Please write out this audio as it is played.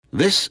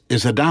This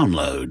is a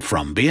download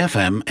from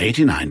BFM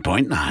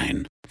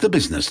 89.9, the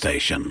business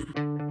station.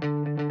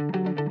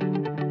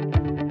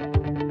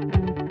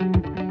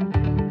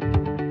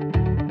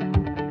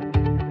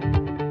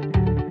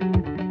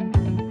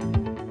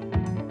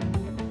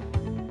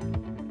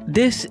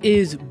 This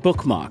is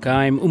Bookmark.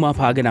 I'm Umar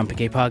Pagan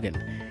Ampike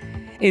Pagan.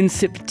 In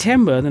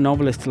September, the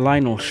novelist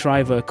Lionel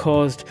Shriver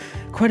caused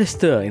quite a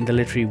stir in the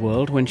literary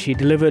world when she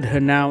delivered her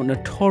now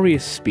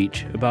notorious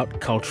speech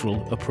about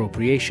cultural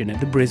appropriation at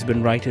the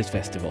Brisbane Writers'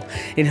 Festival.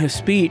 In her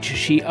speech,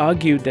 she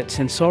argued that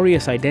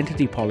censorious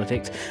identity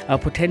politics are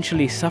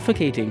potentially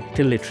suffocating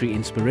to literary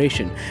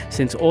inspiration,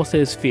 since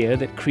authors fear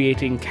that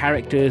creating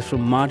characters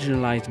from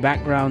marginalized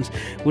backgrounds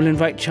will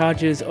invite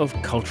charges of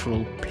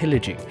cultural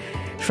pillaging.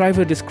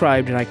 Shriver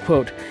described, and I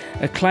quote,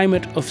 a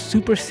climate of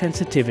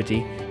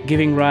supersensitivity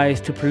giving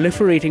rise to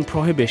proliferating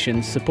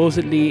prohibitions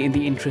supposedly in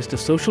the interest of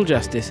social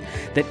justice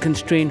that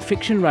constrain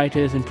fiction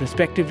writers and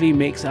prospectively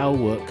makes our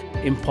work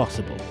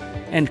impossible,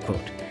 end quote.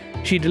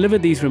 She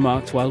delivered these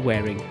remarks while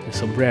wearing a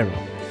sombrero.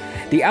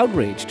 The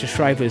outrage to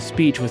Shriver's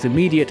speech was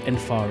immediate and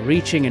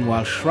far-reaching, and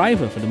while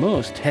Shriver, for the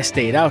most, has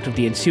stayed out of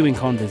the ensuing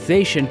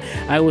conversation,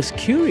 I was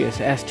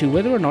curious as to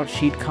whether or not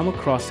she'd come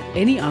across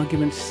any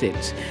arguments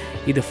since,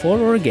 either for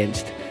or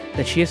against,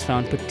 that she has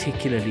found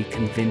particularly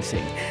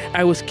convincing.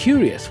 I was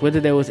curious whether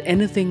there was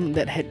anything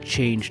that had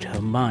changed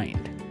her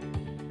mind.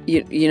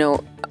 You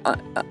know,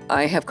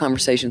 I have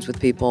conversations with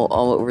people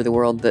all over the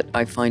world that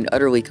I find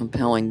utterly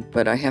compelling,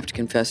 but I have to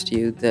confess to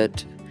you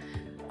that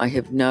I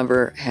have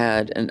never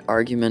had an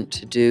argument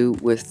to do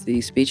with the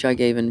speech I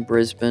gave in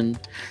Brisbane.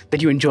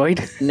 That you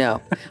enjoyed?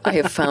 No. I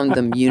have found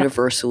them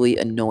universally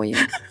annoying.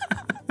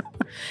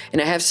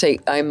 And I have to say,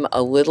 I'm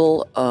a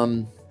little,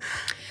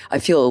 I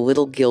feel a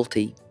little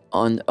guilty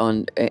on,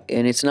 and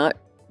it's not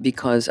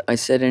because I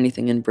said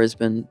anything in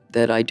Brisbane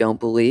that I don't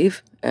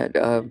believe,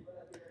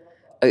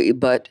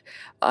 but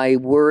I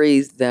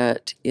worry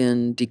that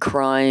in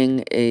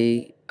decrying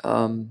a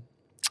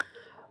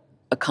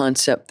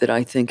concept that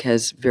I think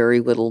has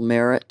very little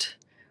merit,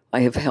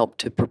 I have helped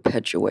to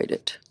perpetuate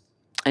it.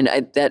 And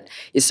that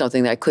is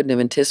something that I couldn't have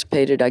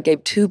anticipated. I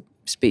gave 2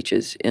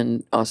 speeches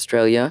in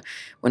Australia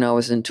when I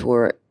was in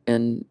tour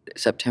in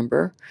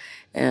September,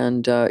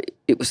 and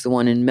it was the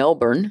one in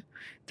Melbourne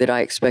that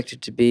I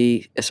expected to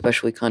be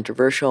especially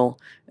controversial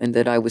and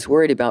that I was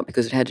worried about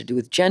because it had to do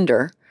with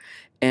gender,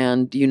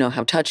 and you know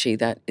how touchy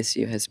that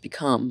issue has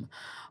become.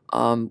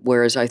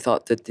 Whereas I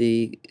thought that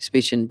the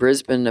speech in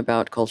Brisbane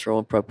about cultural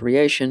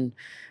appropriation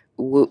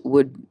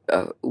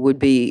would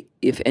be,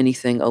 if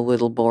anything, a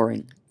little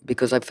boring,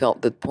 because I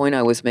felt the point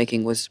I was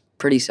making was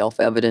pretty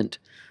self-evident,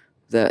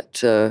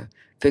 that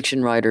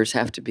fiction writers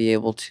have to be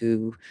able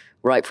to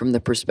write from the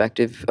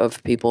perspective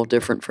of people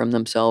different from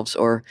themselves,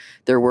 or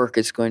their work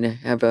is going to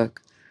have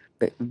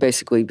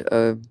basically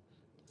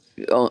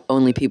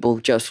only people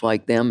just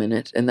like them in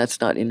it, and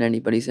that's not in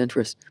anybody's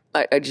interest.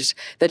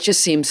 That just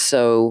seems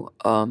so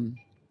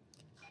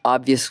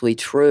obviously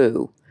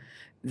true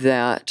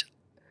that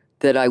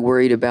I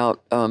worried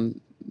about.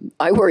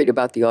 I worried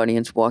about the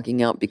audience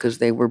walking out because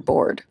they were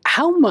bored.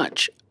 How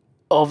much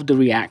of the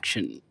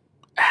reaction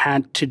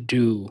had to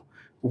do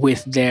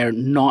with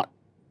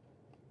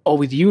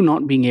with you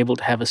not being able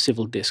to have a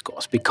civil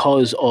discourse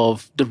because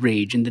of the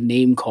rage and the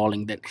name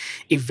calling that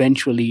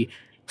eventually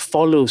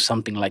follows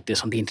something like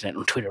this on the internet,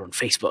 on Twitter, on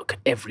Facebook,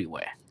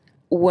 everywhere?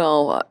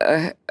 Well,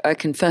 I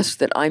confess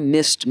that I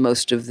missed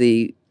most of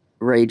the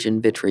rage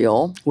and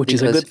vitriol. Which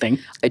is a good thing.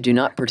 I do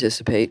not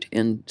participate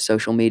in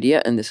social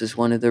media, and this is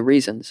one of the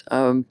reasons.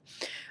 I'm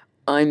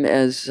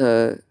as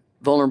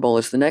vulnerable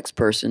as the next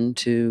person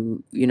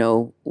to,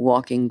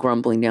 walking,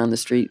 grumbling down the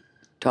street,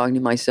 talking to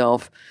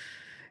myself,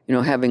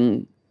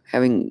 having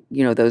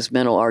those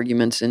mental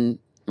arguments in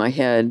my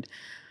head.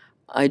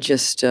 I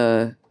just,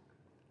 I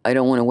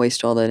don't want to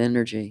waste all that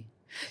energy.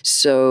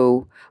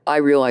 So I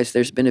realize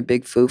there's been a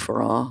big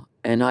foo-for-ah,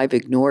 and I've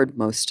ignored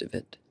most of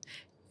it.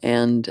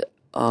 And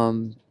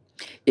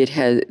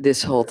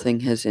this whole thing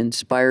has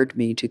inspired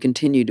me to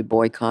continue to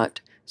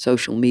boycott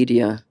social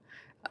media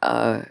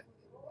out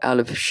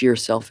of sheer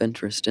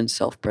self-interest and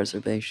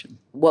self-preservation.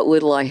 What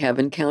little I have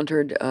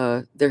encountered,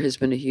 there has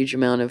been a huge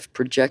amount of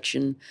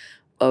projection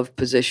of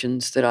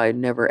positions that I had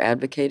never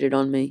advocated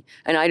on me,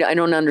 and I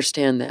don't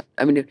understand that.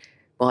 I mean,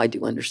 well, I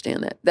do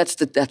understand that.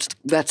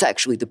 That's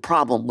actually the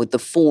problem with the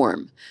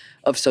form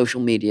of social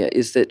media,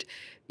 is that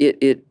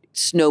it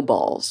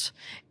snowballs,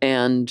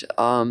 and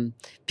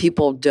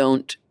people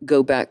don't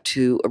go back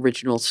to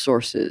original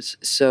sources.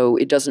 So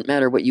it doesn't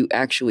matter what you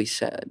actually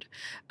said.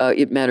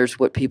 It matters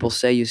what people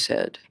say you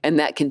said. And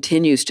that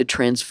continues to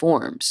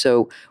transform.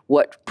 So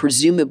what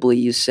presumably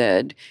you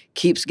said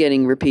keeps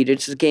getting repeated.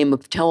 It's a game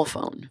of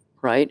telephone,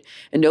 right?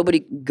 And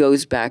nobody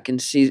goes back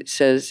and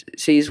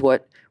sees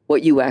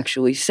what you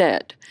actually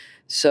said.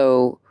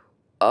 So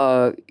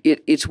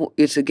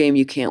it's a game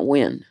you can't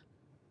win.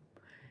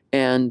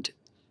 And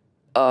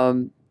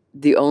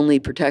the only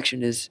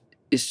protection is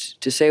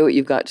to say what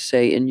you've got to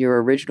say in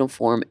your original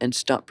form and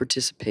stop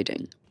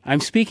participating. I'm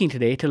speaking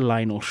today to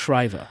Lionel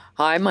Shriver.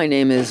 Hi, my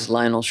name is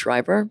Lionel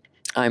Shriver.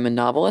 I'm a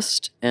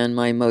novelist, and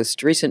my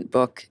most recent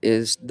book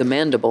is The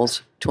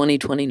Mandibles,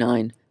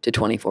 2029 to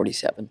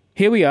 2047.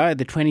 Here we are at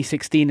the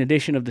 2016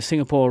 edition of the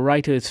Singapore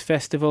Writers'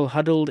 Festival,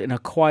 huddled in a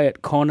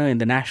quiet corner in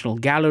the National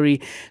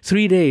Gallery,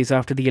 3 days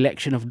after the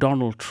election of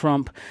Donald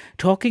Trump,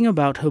 talking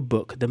about her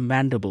book, The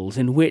Mandibles,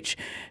 in which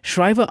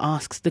Shriver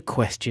asks the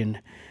question,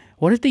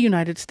 what if the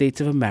United States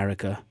of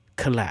America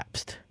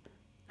collapsed?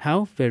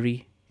 How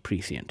very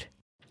prescient.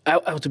 I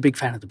was a big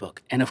fan of the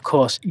book. And of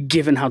course,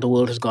 given how the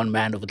world has gone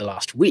mad over the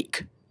last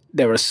week,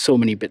 there are so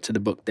many bits of the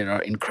book that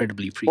are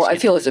incredibly prescient. Well, I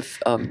feel as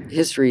if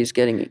history is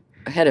getting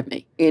ahead of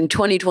me. In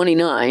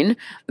 2029,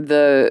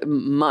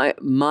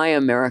 my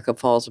America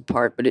falls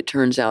apart, but it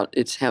turns out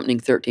it's happening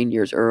 13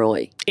 years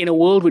early. In a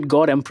world with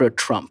God Emperor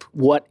Trump,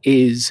 what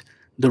is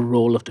the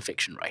role of the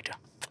fiction writer?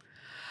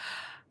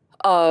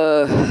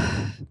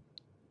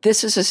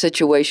 This is a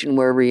situation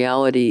where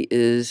reality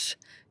is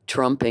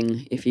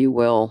trumping, if you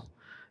will,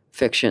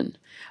 fiction.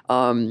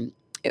 A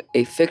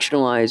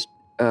fictionalized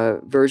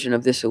version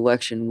of this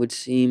election would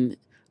seem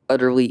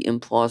utterly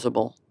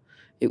implausible.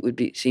 It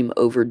would seem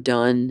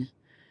overdone,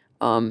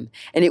 and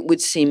it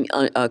would seem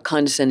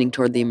condescending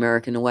toward the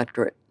American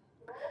electorate,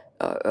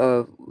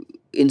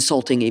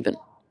 insulting even.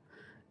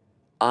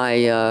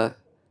 I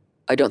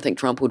don't think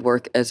Trump would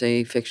work as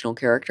a fictional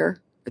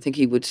character. I think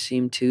he would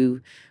seem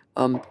too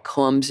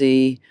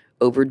clumsy,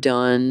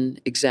 overdone,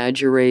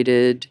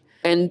 exaggerated,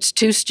 and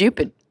too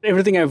stupid.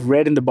 Everything I've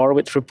read in the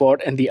Borowitz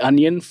Report and The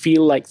Onion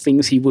feel like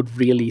things he would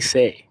really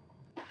say.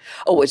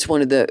 Oh, it's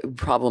one of the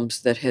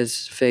problems that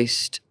has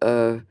faced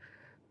the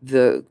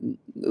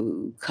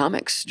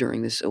comics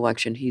during this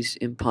election. He's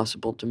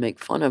impossible to make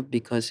fun of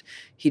because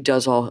he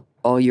does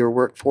all your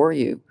work for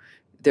you.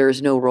 There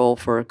is no role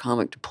for a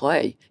comic to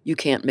play. You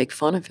can't make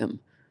fun of him.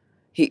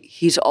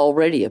 He's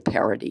already a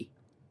parody.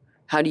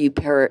 How do you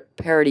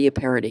parody a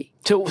parody?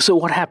 So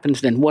what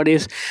happens then? What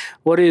is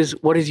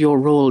your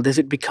role? Does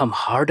it become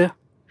harder?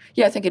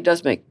 Yeah, I think it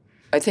does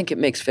I think it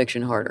makes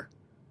fiction harder.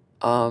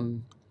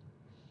 And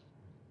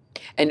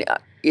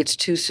it's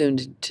too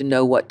soon to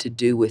know what to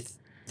do with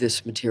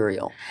this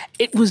material.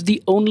 It was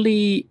the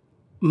only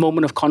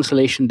moment of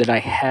consolation that I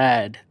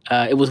had.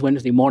 It was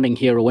Wednesday morning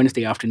here, or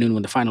Wednesday afternoon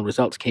when the final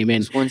results came in.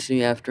 It was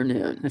Wednesday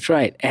afternoon. That's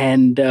right.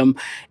 And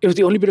it was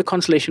the only bit of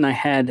consolation I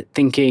had,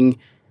 thinking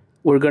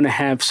we're going to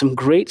have some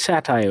great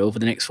satire over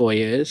the next 4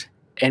 years,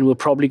 and we're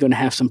probably going to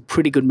have some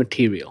pretty good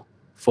material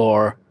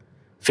for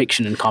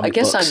fiction and comic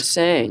books. I guess I'm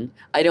saying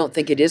I don't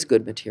think it is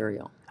good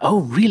material.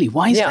 Oh, really?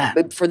 Why is that?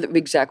 Yeah, for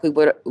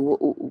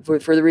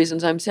the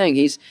reasons I'm saying.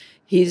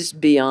 He's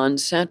beyond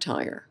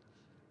satire,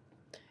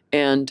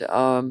 and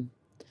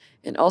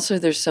also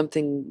there's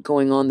something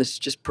going on that's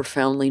just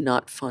profoundly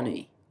not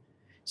funny.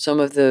 Some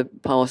of the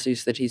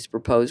policies that he's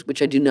proposed,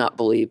 which I do not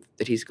believe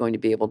that he's going to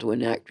be able to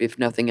enact, if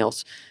nothing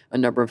else, a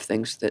number of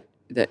things that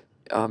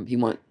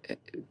he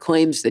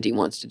claims that he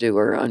wants to do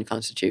are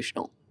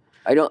unconstitutional.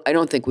 I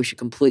don't think we should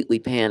completely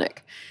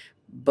panic,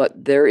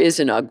 but there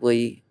is an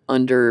ugly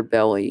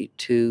underbelly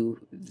to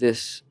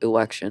this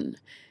election,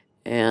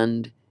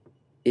 and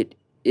it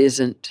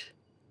isn't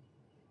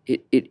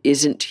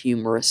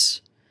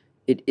humorous.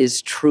 It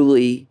is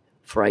truly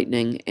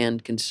frightening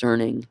and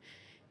concerning,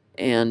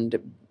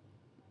 and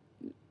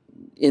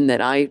in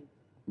that I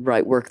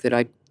write work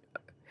that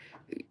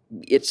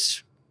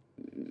it's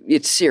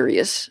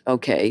serious,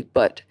 okay,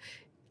 but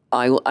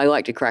I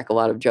like to crack a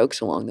lot of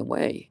jokes along the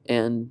way,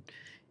 and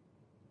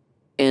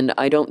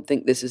I don't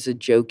think this is a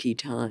jokey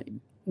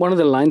time. One of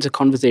the lines of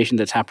conversation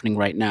that's happening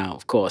right now,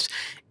 of course,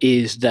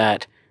 is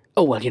that,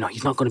 oh, well,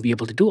 he's not going to be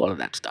able to do all of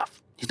that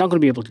stuff. He's not going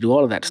to be able to do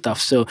all of that stuff,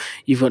 so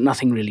you've got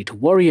nothing really to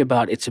worry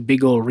about. It's a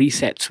big old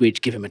reset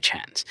switch. Give him a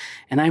chance.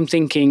 And I'm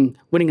thinking,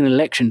 winning an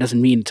election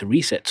doesn't mean it's a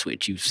reset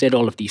switch. You've said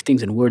all of these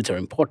things, and words are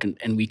important,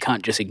 and we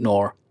can't just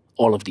ignore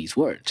all of these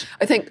words.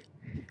 I think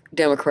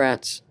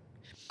Democrats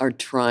are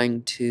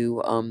trying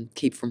to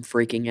keep from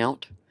freaking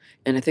out,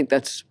 and I think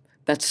that's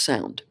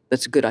sound.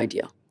 That's a good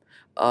idea.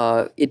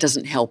 It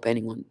doesn't help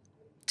anyone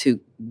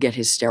to get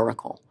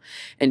hysterical,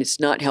 and it's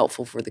not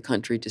helpful for the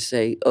country to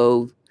say,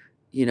 oh,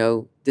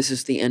 this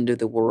is the end of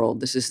the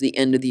world. This is the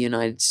end of the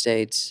United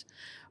States.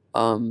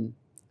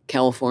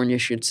 California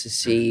should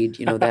secede,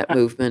 that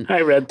movement.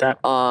 I read that.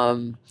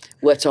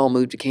 Let's all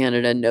move to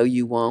Canada. No,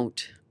 you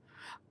won't.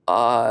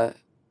 I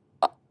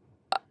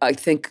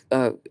think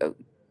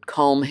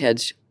calm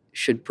heads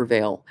should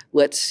prevail.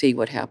 Let's see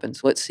what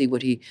happens. Let's see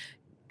what he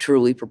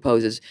truly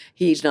proposes.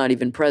 He's not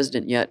even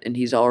president yet, and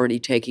he's already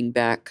taking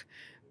back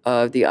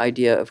the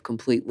idea of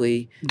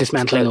completely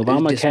dismantling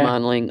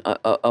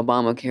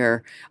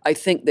Obamacare. I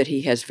think that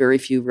he has very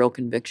few real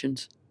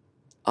convictions.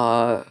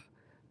 I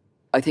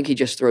think he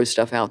just throws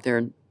stuff out there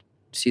and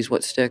sees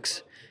what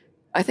sticks.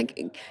 I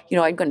think,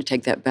 I'm going to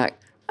take that back.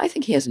 I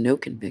think he has no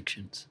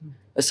convictions,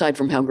 aside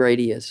from how great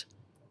he is.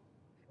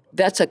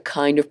 That's a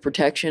kind of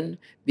protection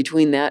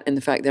between that and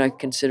the fact that I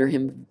consider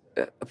him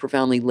a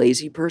profoundly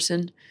lazy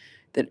person,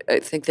 that I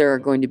think there are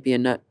going to be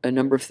a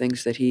number of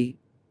things that he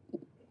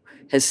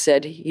has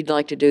said he'd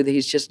like to do that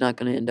he's just not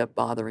going to end up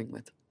bothering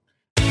with.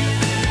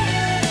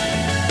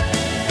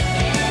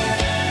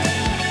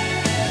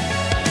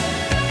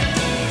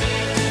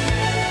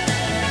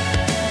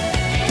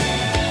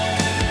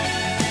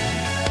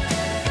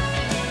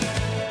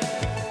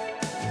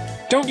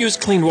 Don't use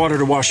clean water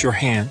to wash your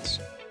hands.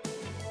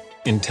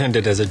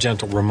 Intended as a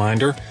gentle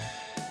reminder,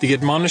 the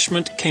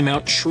admonishment came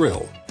out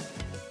shrill.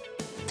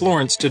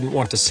 Florence didn't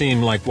want to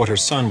seem like what her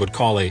son would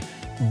call a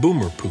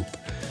boomer poop.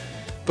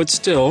 But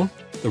still,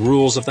 the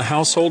rules of the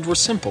household were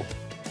simple.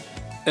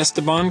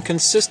 Esteban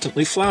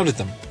consistently flouted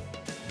them.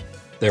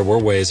 There were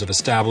ways of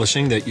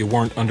establishing that you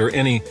weren't under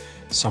any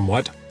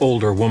somewhat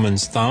older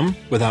woman's thumb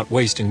without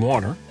wasting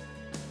water.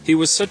 He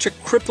was such a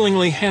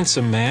cripplingly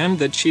handsome man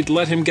that she'd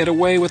let him get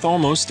away with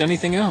almost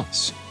anything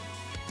else.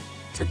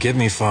 "Forgive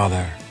me,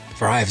 Father,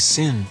 for I have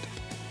sinned,"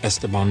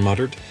 Esteban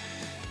muttered,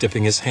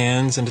 dipping his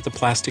hands into the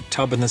plastic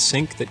tub in the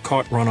sink that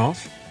caught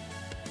runoff.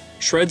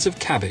 Shreds of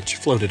cabbage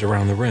floated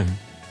around the rim.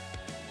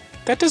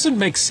 "That doesn't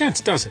make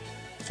sense, does it?"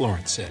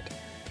 Florence said.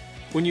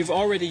 "When you've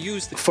already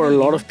used the..." For a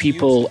lot of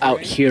people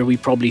out here, we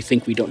probably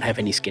think we don't have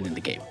any skin in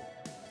the game.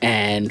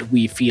 And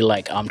we feel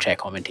like armchair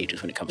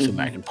commentators when it comes to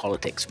American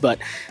politics. But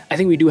I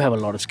think we do have a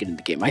lot of skin in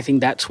the game. I think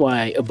that's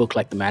why a book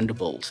like The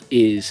Mandibles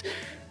is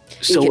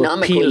so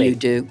economically appealing. you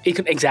do.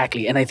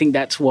 Exactly. And I think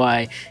that's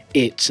why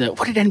it's...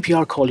 what did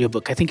NPR call your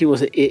book? I think it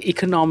was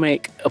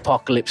economic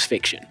apocalypse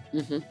fiction.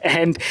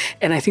 And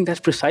I think that's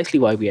precisely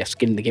why we have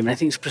skin in the game. And I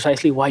think it's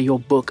precisely why your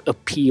book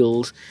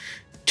appeals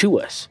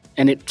to us.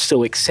 And it's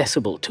so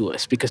accessible to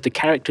us because the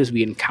characters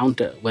we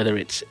encounter, whether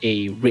it's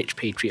a rich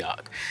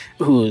patriarch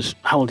who's,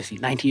 how old is he,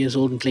 90 years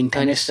old and playing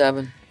tennis?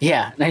 97.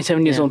 Yeah,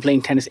 97 years old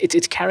playing tennis.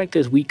 It's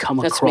characters we come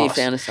That's across.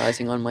 me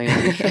fantasizing on my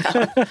own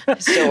behalf. I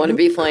still want to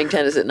be playing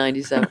tennis at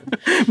 97.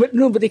 But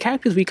the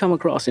characters we come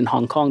across in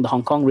Hong Kong, the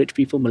Hong Kong rich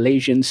people,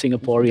 Malaysians,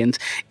 Singaporeans,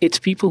 it's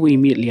people we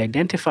immediately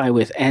identify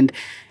with. And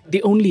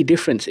the only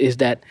difference is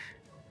that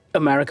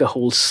America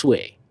holds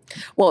sway.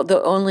 Well,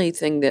 the only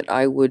thing that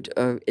I would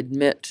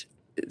admit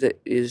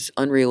that is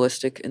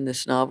unrealistic in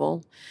this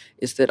novel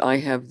is that I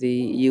have the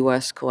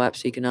U.S.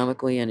 collapse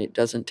economically and it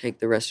doesn't take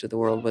the rest of the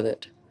world with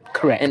it.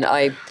 Correct. And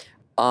I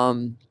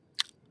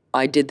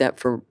did that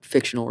for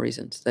fictional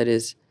reasons. That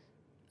is,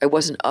 I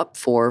wasn't up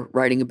for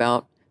writing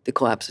about the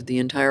collapse of the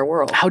entire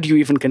world. How do you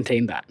even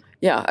contain that?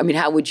 Yeah, I mean,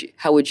 how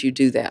would you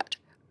do that?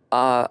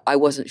 I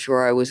wasn't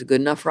sure I was a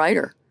good enough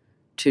writer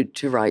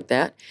to write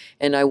that,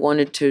 and I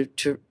wanted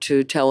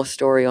to tell a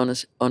story on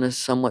a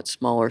somewhat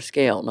smaller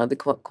scale. Now, the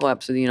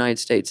collapse of the United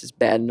States is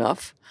bad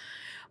enough,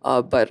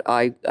 but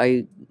I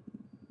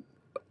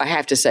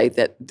have to say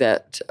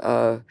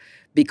that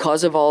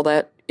because of all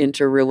that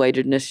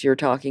interrelatedness you're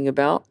talking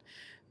about,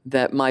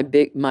 that my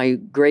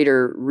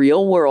greater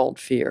real world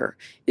fear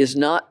is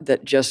not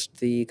that just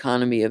the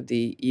economy of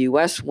the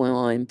U.S.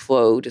 will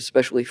implode,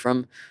 especially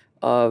from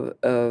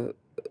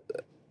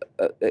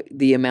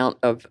the amount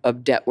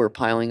of debt we're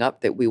piling up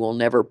that we will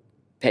never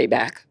pay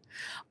back,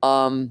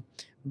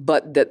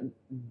 but that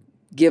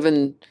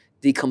given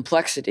the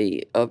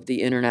complexity of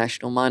the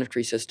international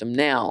monetary system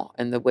now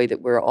and the way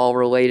that we're all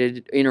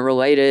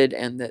interrelated,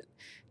 and that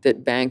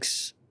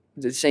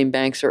the same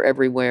banks are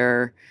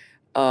everywhere,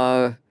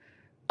 I'm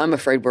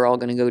afraid we're all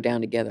going to go down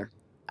together.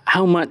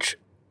 How much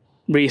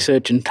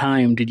research and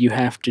time did you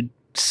have to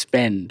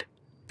spend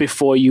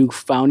before you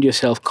found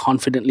yourself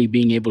confidently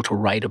being able to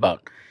write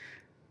about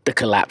the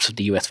collapse of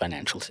the U.S.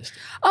 financial system?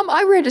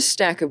 I read a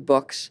stack of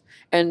books,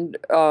 and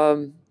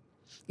I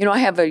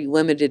have a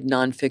limited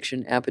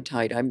nonfiction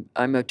appetite.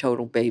 I'm a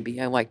total baby.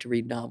 I like to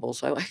read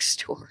novels. I like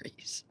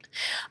stories.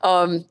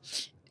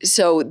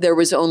 So there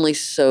was only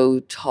so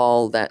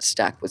tall that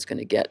stack was going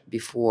to get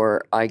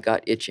before I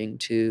got itching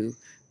to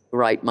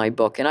write my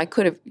book. And I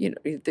could have,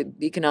 the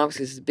economics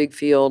is a big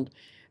field.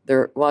 There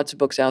are lots of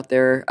books out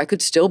there. I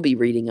could still be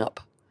reading up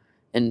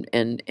and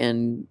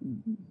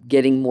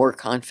getting more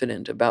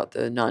confident about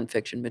the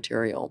nonfiction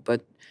material.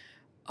 But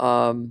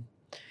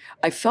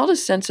I felt a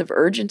sense of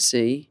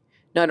urgency.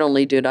 Not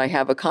only did I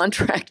have a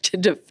contract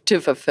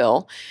to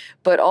fulfill,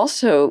 but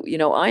also,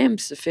 I am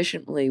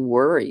sufficiently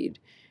worried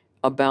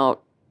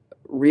about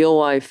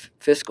real-life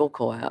fiscal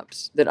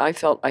collapse that I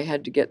felt I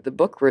had to get the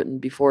book written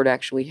before it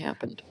actually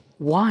happened.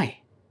 Why?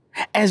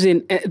 As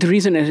in, the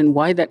reason as in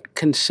why that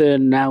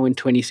concern now in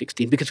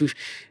 2016? Because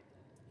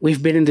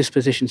we've been in this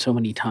position so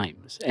many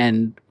times,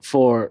 and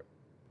for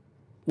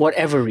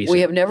whatever reason.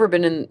 We have never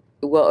been in,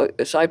 well,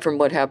 aside from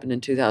what happened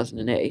in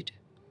 2008,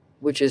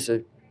 which is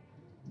a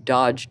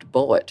dodged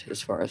bullet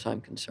as far as I'm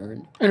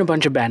concerned. And a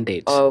bunch of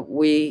Band-Aids.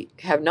 We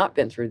have not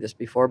been through this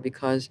before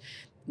because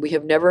we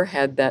have never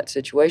had that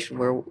situation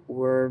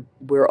where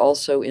we're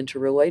also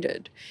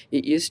interrelated.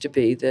 It used to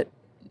be that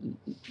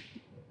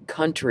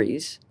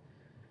countries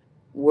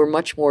were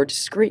much more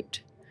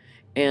discrete,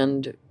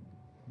 and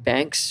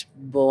banks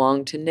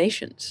belonged to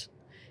nations,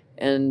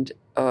 and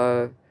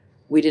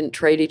we didn't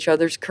trade each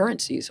other's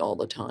currencies all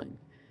the time.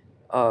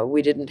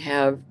 We didn't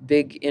have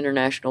big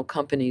international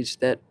companies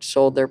that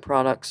sold their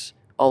products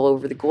all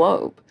over the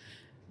globe.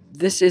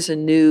 This is a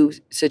new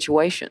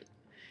situation.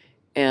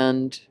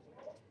 And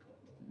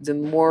the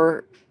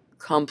more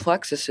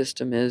complex a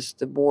system is,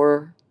 the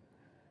more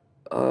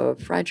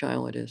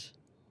fragile it is.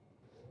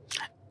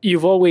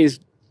 You've always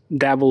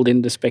dabbled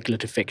in the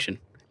speculative fiction,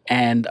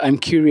 and I'm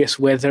curious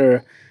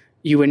whether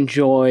you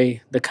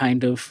enjoy the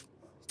kind of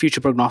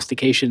future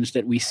prognostications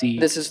that we see.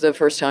 This is the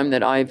first time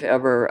that I've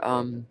ever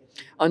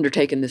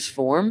undertaken this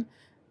form.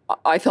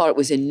 I thought it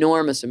was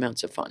enormous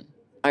amounts of fun.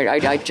 I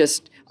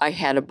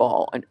had a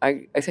ball.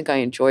 I think I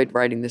enjoyed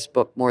writing this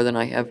book more than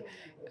I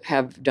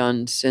have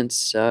done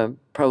since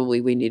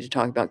probably We Need to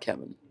Talk About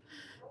Kevin.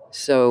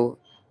 So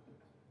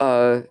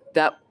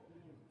that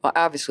I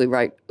obviously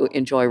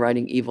enjoy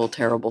writing evil,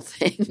 terrible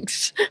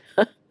things.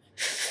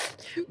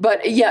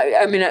 But yeah,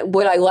 I mean,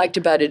 what I liked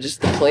about it is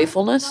the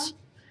playfulness.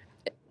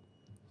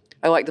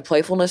 I like the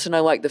playfulness, and I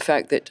like the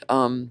fact that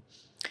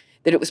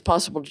that it was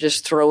possible to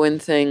just throw in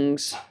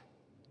things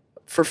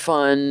for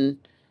fun,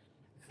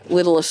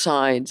 little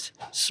asides,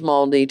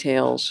 small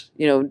details.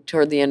 You know,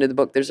 toward the end of the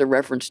book, there's a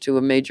reference to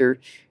a major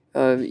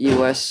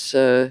U.S.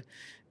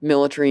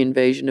 Military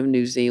invasion of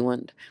New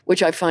Zealand,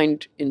 which I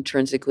find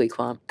intrinsically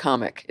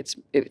comic.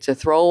 It's a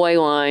throwaway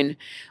line,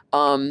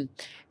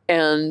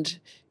 and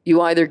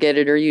you either get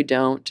it or you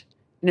don't.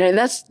 And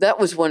that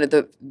was one of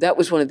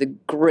the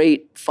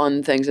great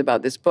fun things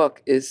about this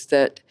book, is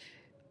that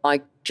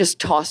I just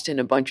tossed in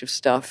a bunch of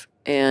stuff,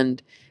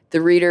 and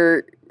the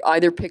reader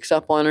either picks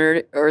up on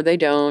it or they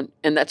don't,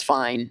 and that's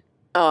fine.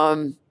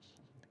 And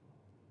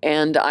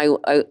I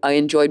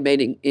enjoyed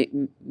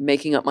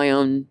making up my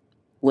own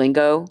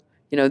lingo,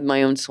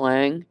 my own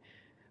slang.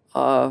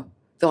 Though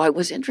I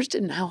was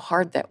interested in how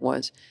hard that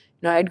was.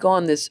 I'd go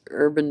on this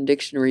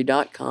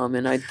urbandictionary.com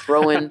and I'd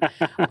throw in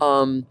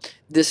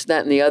this,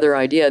 that, and the other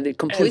idea, the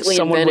completely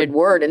invented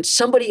word, and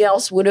somebody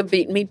else would have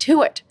beaten me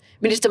to it.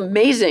 I mean, it's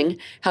amazing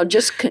how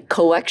just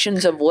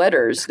collections of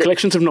letters.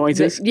 Collections of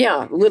noises.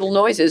 Little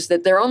noises,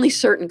 that there are only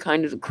certain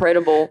kind of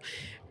credible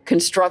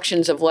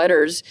constructions of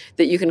letters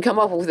that you can come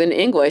up with in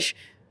English,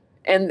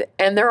 and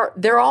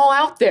they're all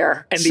out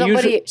there. And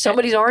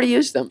somebody's already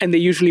used them. And they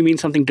usually mean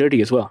something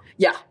dirty as well.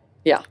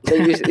 Yeah,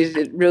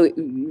 it really,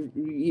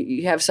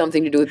 you have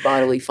something to do with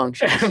bodily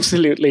function.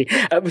 Absolutely.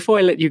 Before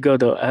I let you go,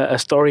 though, a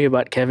story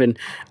about Kevin.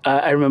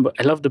 I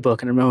loved the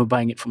book, and I remember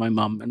buying it for my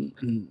mum,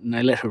 and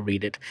I let her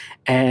read it.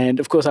 And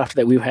of course, after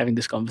that, we were having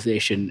this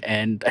conversation,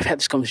 and I've had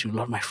this conversation with a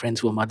lot of my friends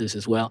who are mothers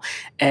as well.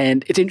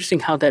 And it's interesting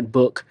how that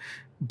book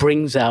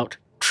brings out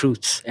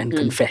truths and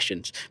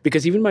confessions,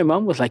 because even my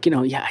mom was like,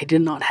 I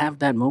did not have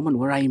that moment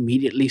where I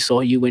immediately saw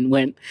you and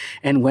went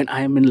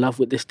I am in love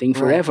with this thing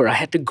forever. Right. I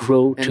had to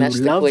grow to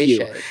love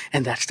you,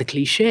 and that's the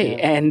cliche.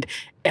 Yeah.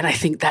 And I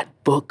think that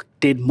book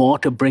did more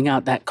to bring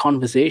out that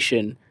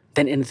conversation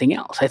than anything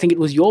else. I think it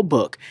was your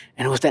book,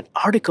 and it was that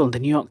article in the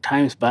New York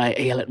Times by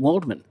Ayelet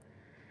Waldman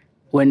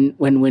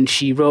when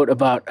she wrote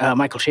about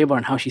Michael Chabon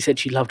and how she said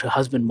she loved her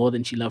husband more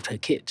than she loved her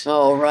kids.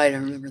 Oh, right. I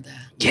remember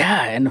that.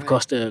 Yeah. And of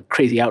course, the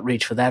crazy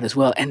outrage for that as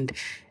well. And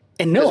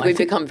no, we've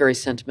become very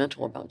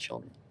sentimental about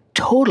children.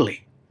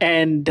 Totally.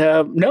 And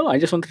no, I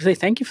just wanted to say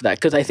thank you for that,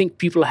 because I think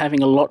people are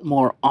having a lot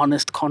more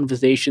honest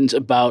conversations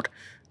about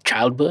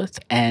childbirth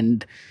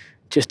and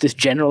just this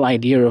general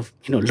idea of,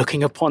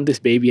 looking upon this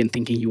baby and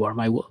thinking you are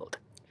my world.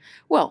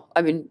 Well,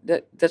 I mean,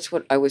 that's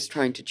what I was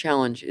trying to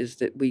challenge, is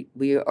that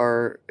we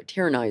are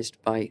tyrannized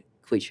by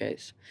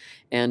cliches,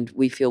 and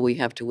we feel we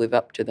have to live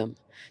up to them.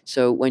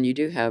 So when you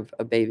do have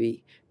a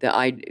baby,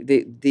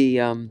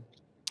 the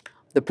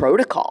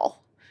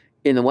protocol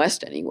in the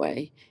West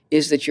anyway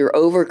is that you're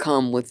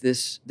overcome with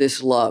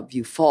this love.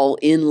 You fall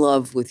in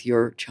love with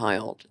your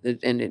child,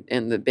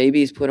 and the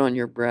baby is put on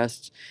your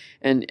breasts,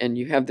 and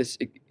you have this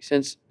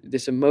sense,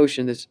 this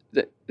emotion,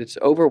 that's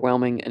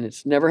overwhelming, and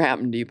it's never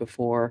happened to you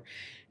before.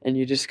 And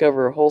you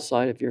discover a whole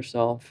side of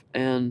yourself,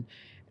 and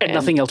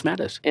nothing else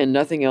matters. And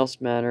nothing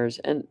else matters.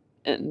 And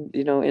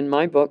in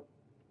my book,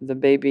 the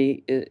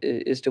baby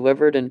is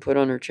delivered and put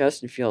on her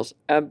chest and feels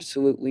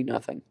absolutely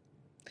nothing.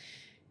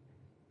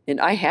 And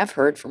I have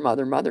heard from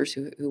other mothers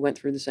who went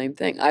through the same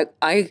thing.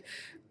 I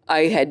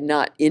had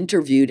not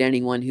interviewed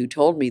anyone who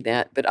told me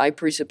that, but I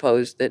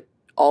presuppose that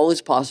all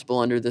is possible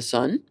under the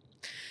sun,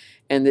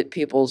 and that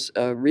people's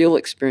real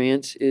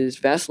experience is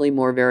vastly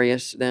more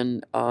various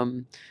than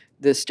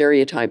the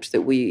stereotypes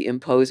that we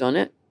impose on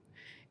it,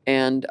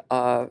 and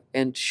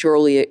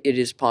surely it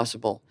is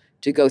possible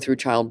to go through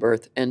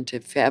childbirth and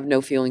to have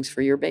no feelings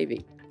for your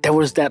baby. There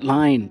was that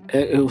line,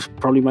 it was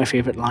probably my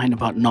favorite line,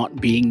 about not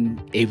being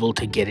able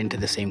to get into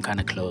the same kind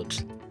of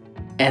clothes.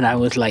 And I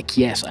was like,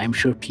 yes, I'm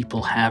sure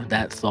people have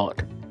that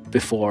thought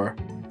before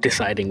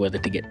deciding whether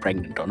to get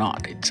pregnant or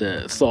not. It's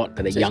a thought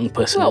that a young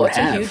person would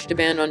have. Well, it's a huge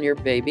demand on your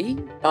baby.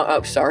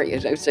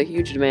 It's a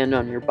huge demand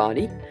on your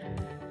body.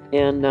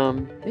 And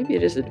maybe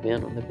it is a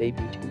demand on the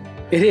baby, too.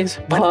 It is,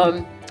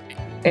 but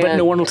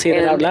no one will say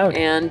that out loud.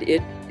 And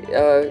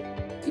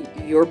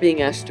you're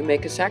being asked to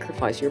make a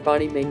sacrifice. Your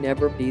body may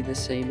never be the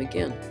same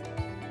again.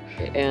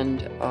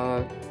 And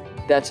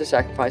that's a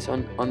sacrifice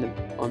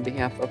on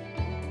behalf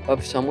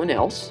of someone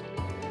else.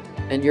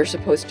 And you're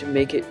supposed to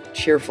make it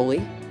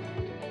cheerfully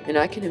And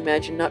I can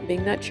imagine not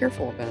being that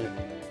cheerful about it.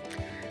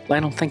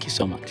 Lionel, thank you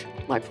so much.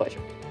 My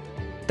pleasure.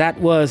 That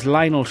was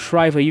Lionel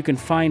Shriver. You can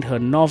find her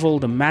novel,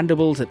 The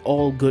Mandibles, at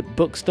all good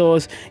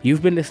bookstores.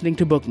 You've been listening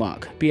to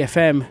Bookmark,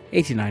 BFM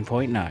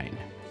 89.9.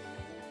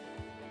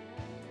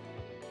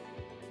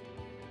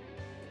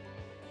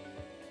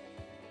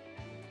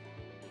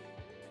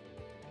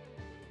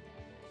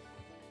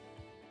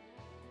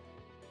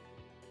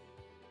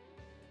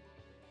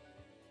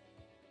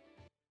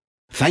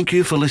 Thank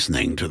you for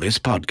listening to this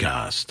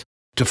podcast.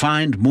 To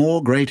find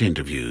more great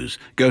interviews,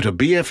 go to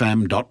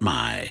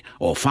bfm.my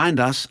or find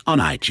us on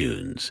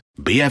iTunes.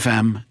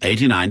 BFM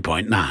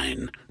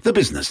 89.9, the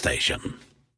business station.